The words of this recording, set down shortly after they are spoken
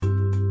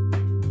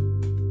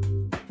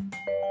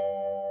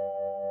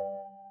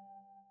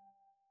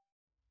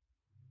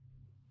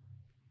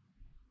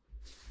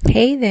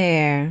Hey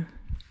there.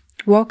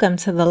 Welcome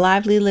to the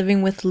Lively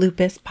Living with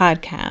Lupus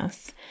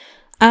podcast.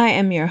 I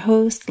am your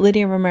host,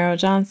 Lydia Romero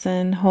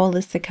Johnson,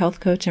 holistic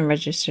health coach and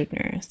registered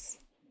nurse.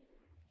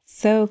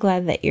 So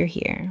glad that you're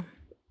here.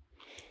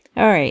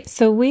 All right,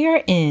 so we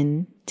are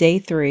in day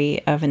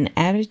 3 of an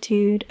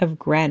Attitude of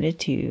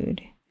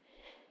Gratitude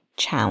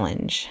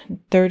challenge,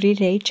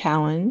 30-day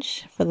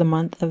challenge for the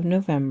month of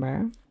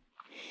November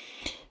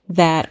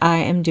that I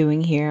am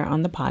doing here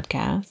on the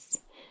podcast.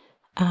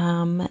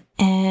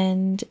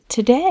 And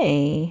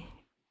today,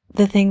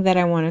 the thing that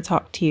I want to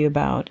talk to you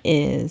about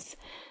is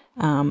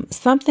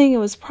something. It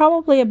was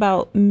probably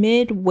about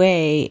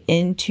midway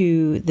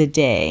into the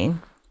day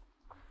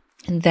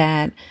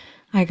that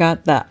I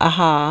got the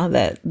aha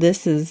that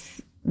this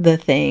is the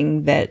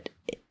thing that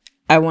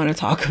I want to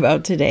talk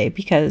about today,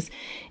 because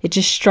it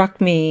just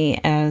struck me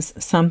as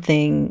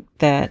something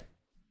that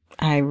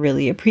I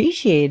really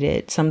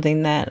appreciated,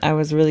 something that I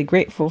was really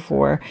grateful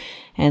for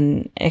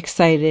and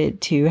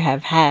excited to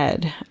have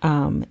had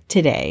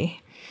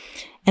today.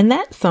 And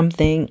that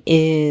something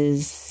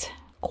is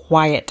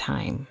quiet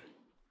time.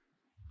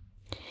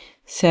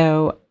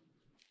 So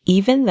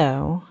even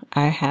though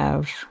I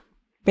have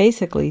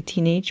basically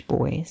teenage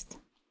boys,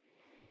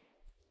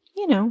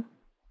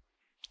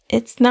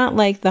 it's not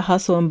like the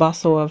hustle and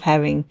bustle of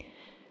having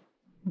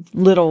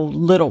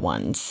little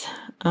ones.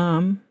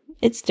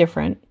 It's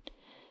different.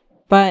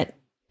 But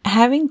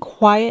having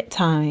quiet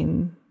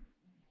time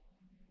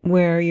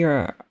where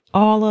you're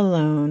all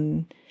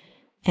alone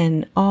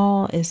and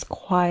all is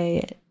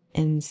quiet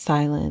and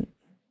silent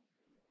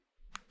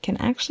can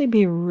actually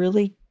be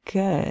really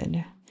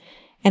good.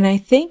 And I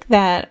think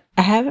that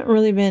I haven't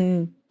really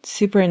been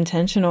super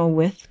intentional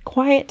with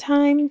quiet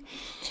time.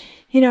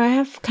 I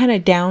have kind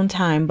of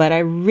downtime, but I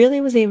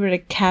really was able to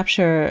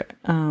capture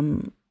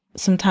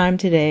some time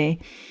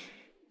today.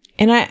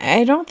 And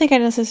I don't think I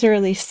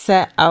necessarily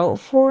set out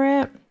for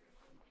it.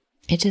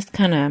 It just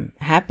kind of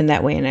happened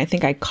that way. And I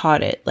think I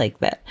caught it like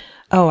that.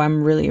 Oh,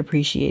 I'm really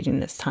appreciating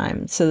this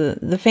time. So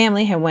the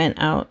family had went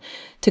out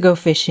to go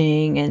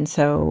fishing. And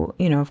so,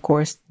 of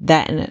course,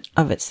 that in and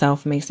of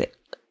itself makes it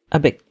a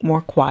bit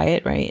more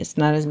quiet, right? It's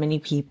not as many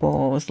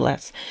people, it's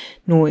less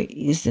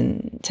noise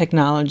and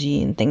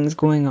technology and things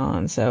going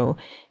on. So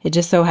it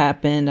just so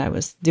happened I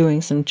was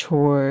doing some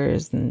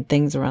chores and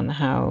things around the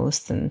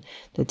house and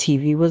the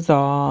TV was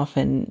off.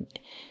 And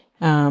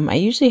I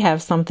usually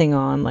have something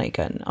on, like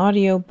an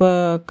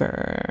audiobook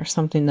or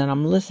something that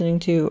I'm listening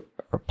to,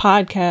 or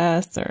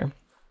podcasts or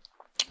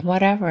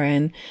whatever.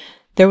 And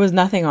there was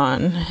nothing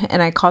on.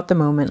 And I caught the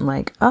moment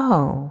like,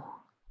 oh,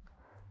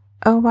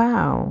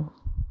 wow.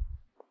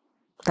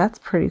 That's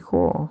pretty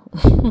cool.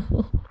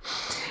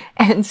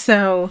 And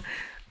so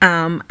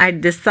I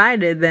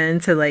decided then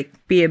to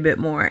be a bit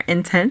more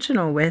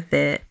intentional with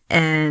it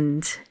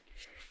and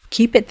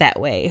keep it that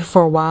way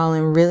for a while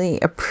and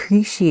really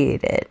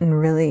appreciate it and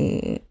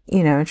really,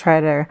 try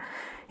to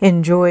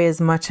enjoy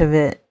as much of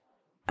it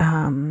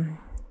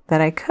that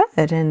I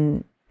could.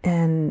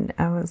 And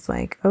I was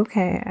like,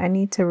 okay, I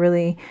need to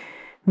really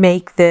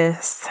make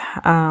this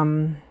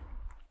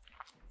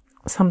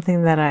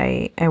something that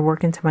I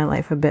work into my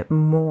life a bit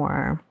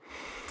more.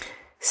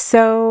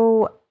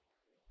 So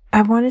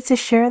I wanted to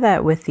share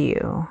that with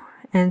you.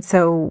 And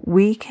so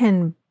we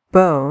can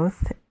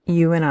both,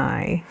 you and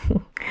I,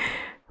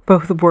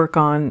 both work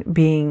on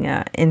being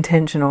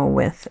intentional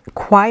with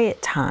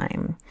quiet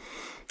time.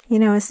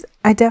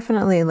 I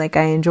definitely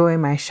I enjoy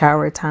my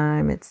shower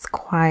time. It's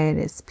quiet,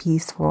 it's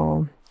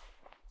peaceful,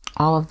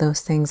 all of those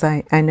things.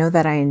 I know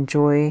that I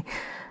enjoy,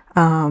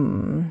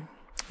 when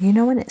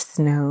it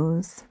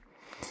snows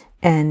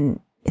and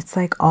it's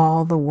like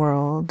all the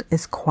world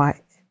is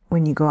quiet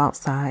when you go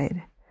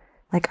outside.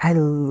 I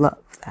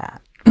love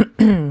that.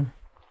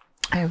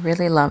 I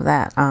really love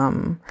that,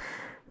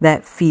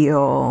 that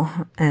feel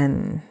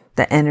and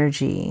the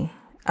energy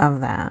of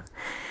that.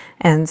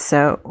 And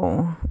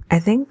so I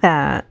think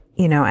that,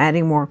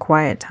 adding more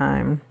quiet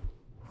time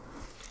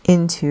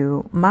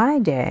into my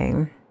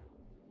day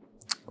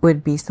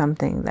would be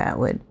something that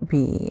would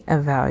be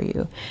of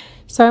value.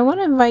 So I want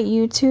to invite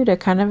you too to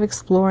kind of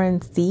explore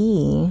and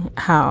see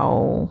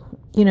how,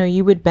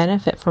 you would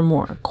benefit from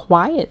more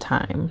quiet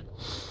time.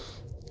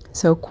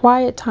 So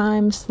quiet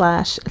time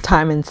 /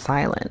 time in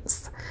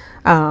silence.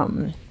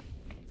 I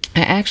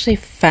actually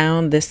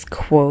found this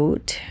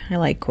quote. I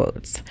like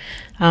quotes.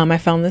 I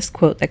found this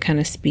quote that kind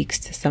of speaks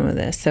to some of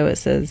this. So it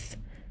says,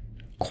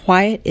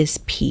 "Quiet is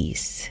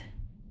peace,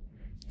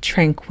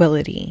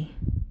 tranquility.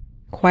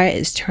 Quiet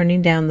is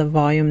turning down the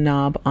volume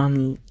knob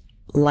on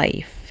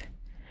life.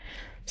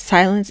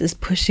 Silence is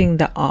pushing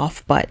the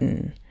off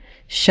button,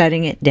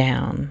 shutting it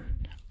down,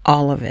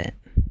 all of it."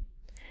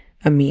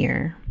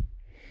 Amir.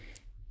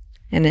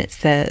 And it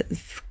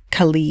says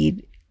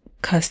Khalid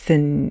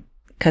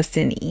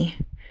Hosseini,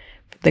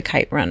 the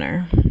kite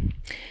runner.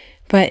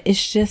 But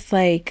it's just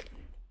I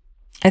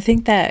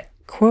think that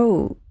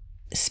quote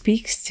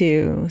speaks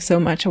to so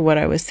much of what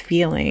I was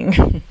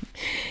feeling.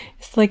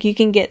 It's you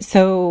can get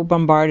so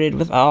bombarded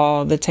with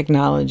all the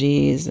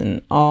technologies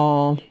and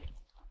all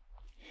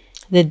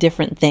the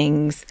different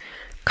things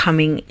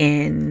coming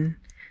in,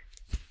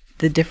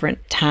 the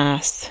different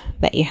tasks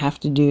that you have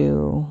to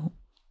do.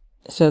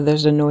 So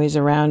there's a noise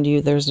around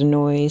you, there's a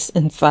noise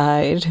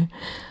inside.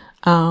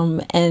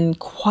 And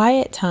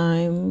quiet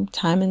time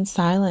in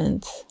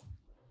silence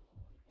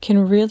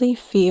can really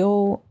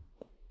feel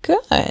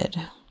good.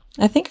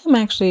 I think I'm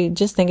actually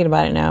just thinking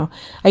about it now.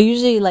 I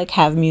usually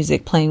have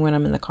music playing when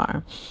I'm in the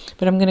car,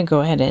 but I'm going to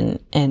go ahead and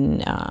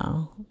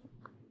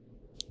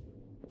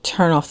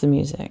turn off the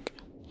music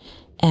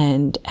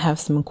and have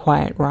some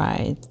quiet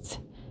rides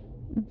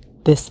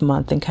this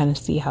month and kind of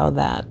see how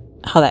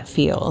that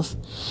feels.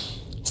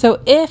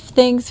 So if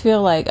things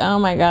feel like, oh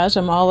my gosh,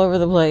 I'm all over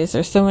the place,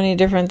 there's so many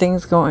different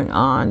things going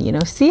on,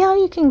 see how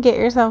you can get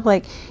yourself,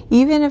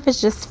 even if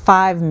it's just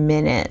 5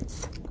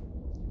 minutes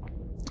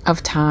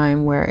of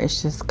time where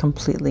it's just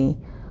completely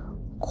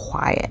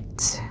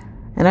quiet.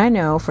 And I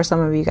know for some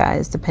of you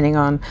guys, depending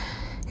on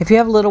if you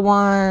have little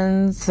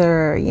ones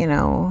or,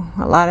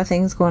 a lot of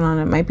things going on,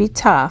 it might be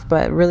tough,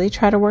 but really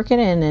try to work it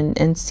in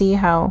and see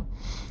how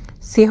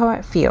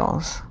it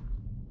feels.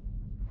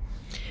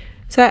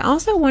 So I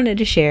also wanted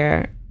to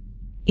share,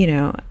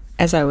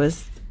 as I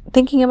was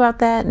thinking about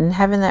that and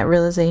having that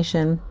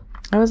realization,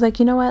 I was like,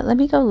 you know what, let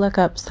me go look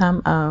up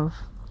some of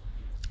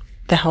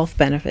the health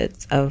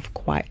benefits of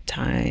quiet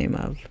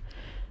time,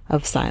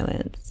 of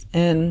silence.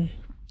 And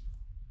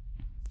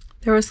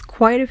there was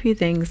quite a few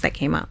things that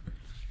came up.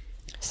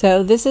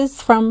 So this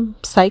is from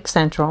Psych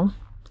Central.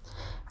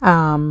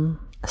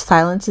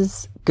 Silence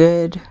is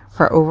good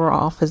for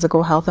overall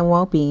physical health and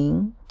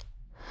well-being.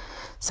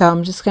 So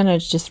I'm just going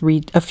to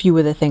read a few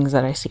of the things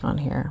that I see on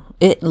here.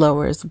 It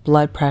lowers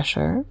blood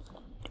pressure,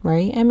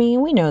 right? I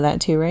mean, we know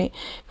that too, right?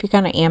 If you're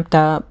kind of amped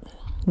up,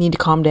 need to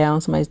calm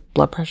down, somebody's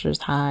blood pressure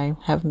is high,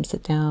 have them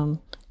sit down,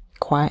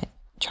 quiet,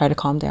 try to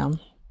calm down.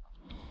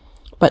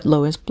 But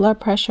lowers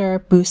blood pressure,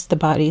 boosts the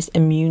body's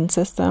immune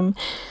system.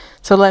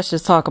 So let's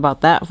just talk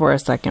about that for a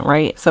second,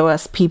 right? So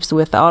us peeps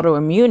with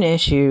autoimmune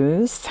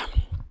issues,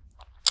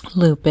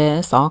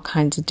 lupus, all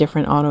kinds of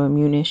different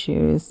autoimmune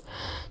issues,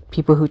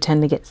 people who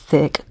tend to get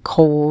sick,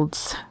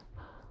 colds,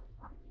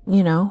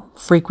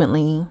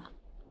 frequently.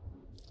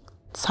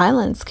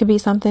 Silence could be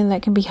something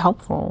that can be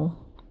helpful.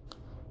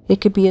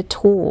 It could be a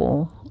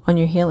tool on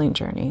your healing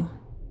journey.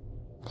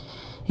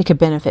 It could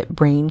benefit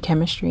brain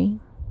chemistry,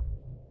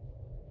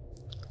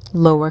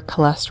 lower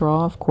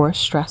cholesterol, of course,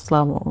 stress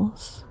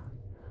levels,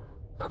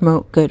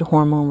 promote good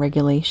hormone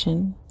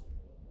regulation,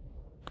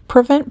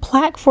 prevent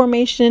plaque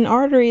formation in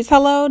arteries.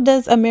 Hello,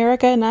 does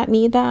America not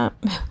need that?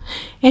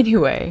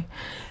 Anyway,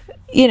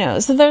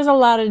 so there's a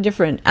lot of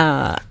different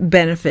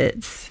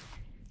benefits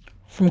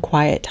from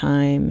quiet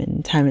time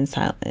and time in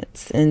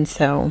silence. And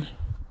so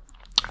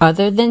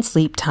other than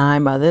sleep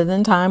time, other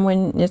than time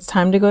when it's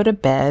time to go to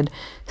bed,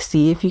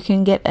 see if you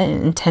can get an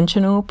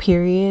intentional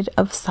period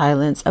of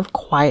silence, of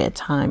quiet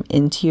time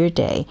into your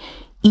day,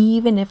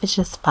 even if it's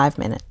just 5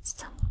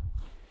 minutes.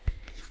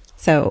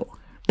 So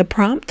the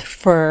prompt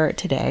for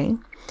today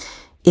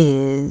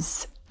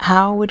is,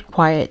 how would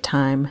quiet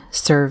time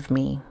serve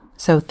me?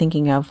 So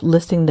thinking of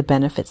listing the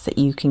benefits that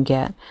you can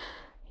get,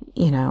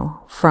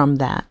 from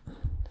that.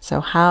 So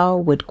how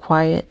would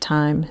quiet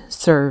time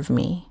serve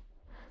me?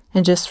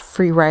 And just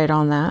free write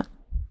on that.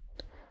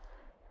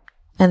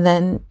 And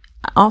then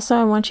also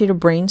I want you to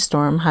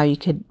brainstorm how you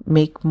could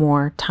make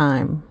more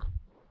time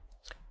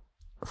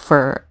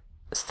for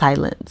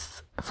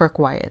silence, for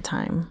quiet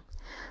time.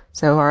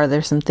 So are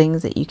there some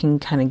things that you can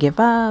kind of give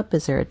up?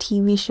 Is there a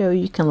TV show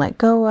you can let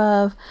go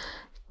of?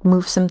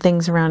 Move some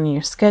things around in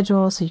your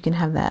schedule so you can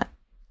have that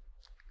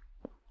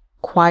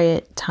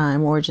quiet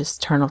time, or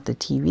just turn off the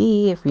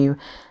TV if you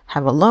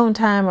have alone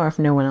time or if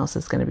no one else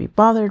is going to be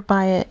bothered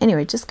by it.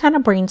 Anyway, just kind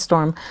of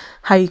brainstorm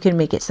how you can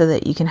make it so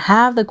that you can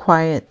have the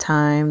quiet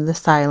time, the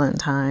silent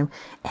time,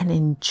 and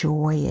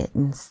enjoy it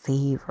and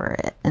savor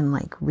it and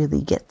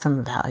really get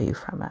some value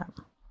from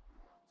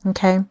it.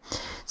 Okay.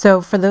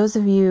 So for those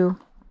of you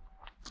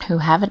who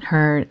haven't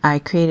heard, I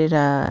created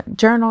a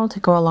journal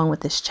to go along with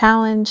this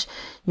challenge.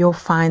 You'll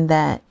find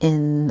that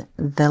in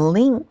the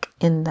link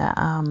in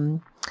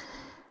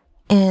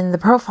the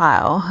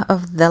profile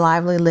of the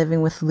Lively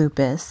Living with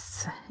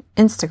Lupus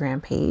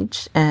Instagram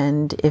page.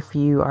 And if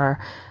you are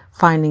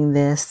finding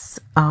this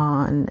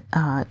on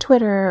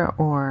Twitter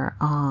or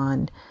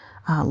on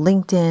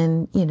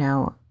LinkedIn,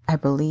 I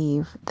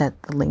believe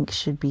that the link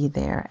should be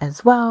there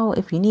as well.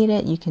 If you need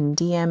it, you can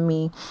DM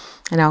me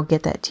and I'll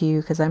get that to you,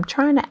 because I'm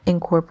trying to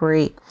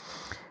incorporate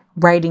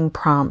writing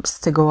prompts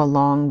to go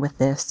along with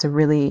this to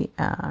really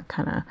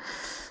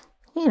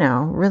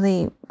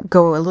really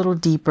go a little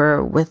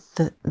deeper with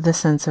the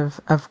sense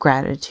of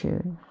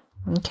gratitude.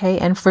 Okay.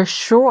 And for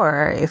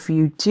sure, if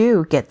you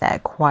do get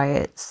that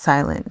quiet,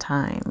 silent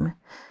time,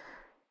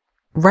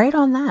 write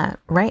on that,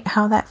 write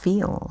how that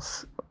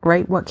feels,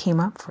 write what came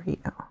up for you.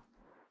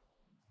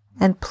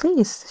 And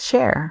please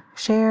share,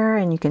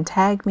 and you can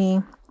tag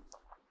me,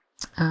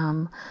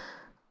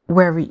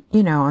 wherever,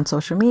 on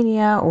social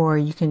media, or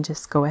you can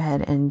just go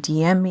ahead and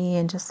DM me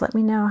and just let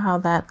me know how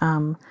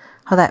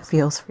that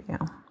feels for you.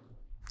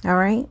 All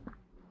right.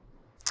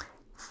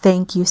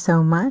 Thank you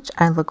so much.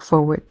 I look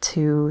forward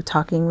to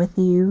talking with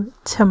you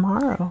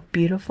tomorrow.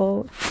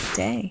 Beautiful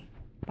day.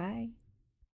 Bye.